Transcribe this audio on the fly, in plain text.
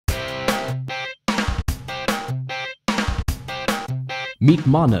Meet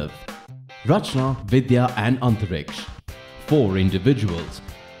Manav, Rachna, Vidya and Antariksh. 4 individuals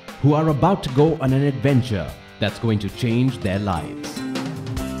who are about to go on an adventure that's going to change their lives.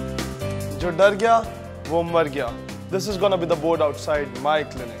 जो डर गया, वो मर गया. This is gonna be the board outside my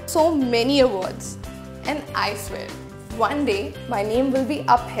clinic. So many awards. And I swear, one day my name will be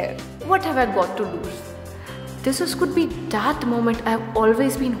up here. What have I got to lose? Could be that moment I've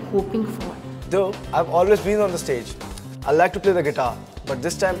always been hoping for. Though I've always been on the stage, I like to play the guitar, but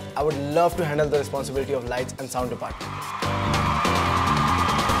this time I would love to handle the responsibility of lights and sound department.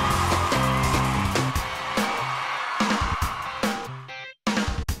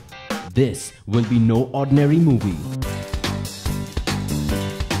 This will be no ordinary movie.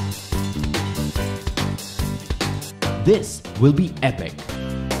 This will be epic.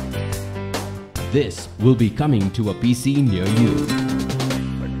 This will be coming to a PC near you.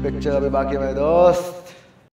 But picture abhi baki hai, my dost.